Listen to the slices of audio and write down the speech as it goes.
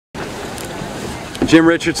Jim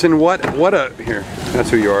Richardson, what a, here, that's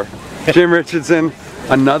who you are. Jim Richardson,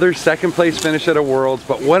 another second place finish at a Worlds,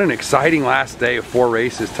 but what an exciting last day of 4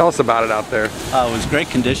 races. Tell us about it out there. It was great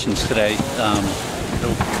conditions today.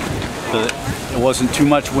 It wasn't too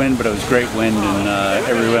much wind, but it was great wind, and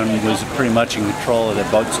everyone was pretty much in control of their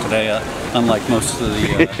boats today, unlike most of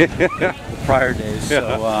the prior days. So,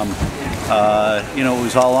 you know, it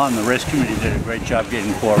was all on. The race committee did a great job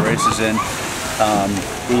getting 4 races in.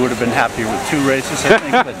 We would have been happier with 2 races, I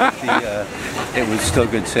think, but it was still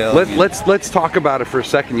good sailing. Let's talk about it for a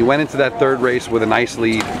second. You went into that 3rd race with a nice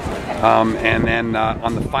lead, and then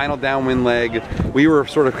on the final downwind leg, we were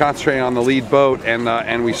sort of concentrating on the lead boat,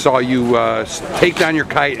 and we saw you take down your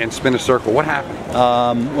kite and spin a circle. What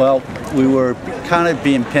happened? Well, we were kind of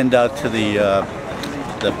being pinned out to the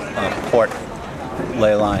port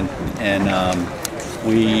ley line, and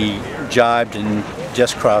we jibed and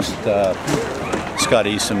just crossed Scott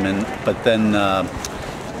Eastman, but then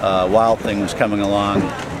Wild Thing was coming along,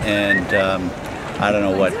 and I don't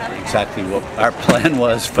know exactly what our plan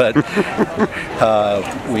was, but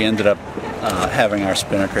we ended up having our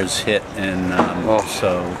spinnakers hit, and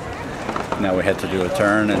so now we had to do a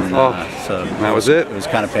turn, and so that was it. It was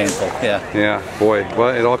kind of painful, yeah. Yeah, boy.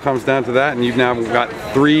 Well, it all comes down to that, and you've now got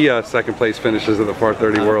 3 second place finishes at the Par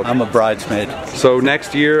 30 World. I'm a bridesmaid. So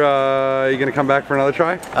next year, are you going to come back for another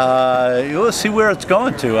try? We'll see where it's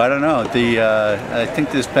going to. I don't know. I think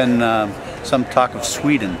there's been some talk of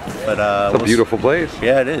Sweden, but it's a beautiful place.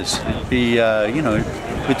 Yeah, it is. It'd be, you know,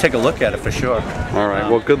 we'd take a look at it for sure. All right.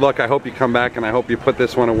 Well, good luck. I hope you come back, and I hope you put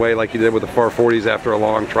this one away like you did with the Par 40s after a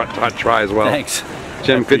long try as well. Thanks.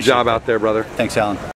 Jim, good job out there, brother. Thanks, Alan.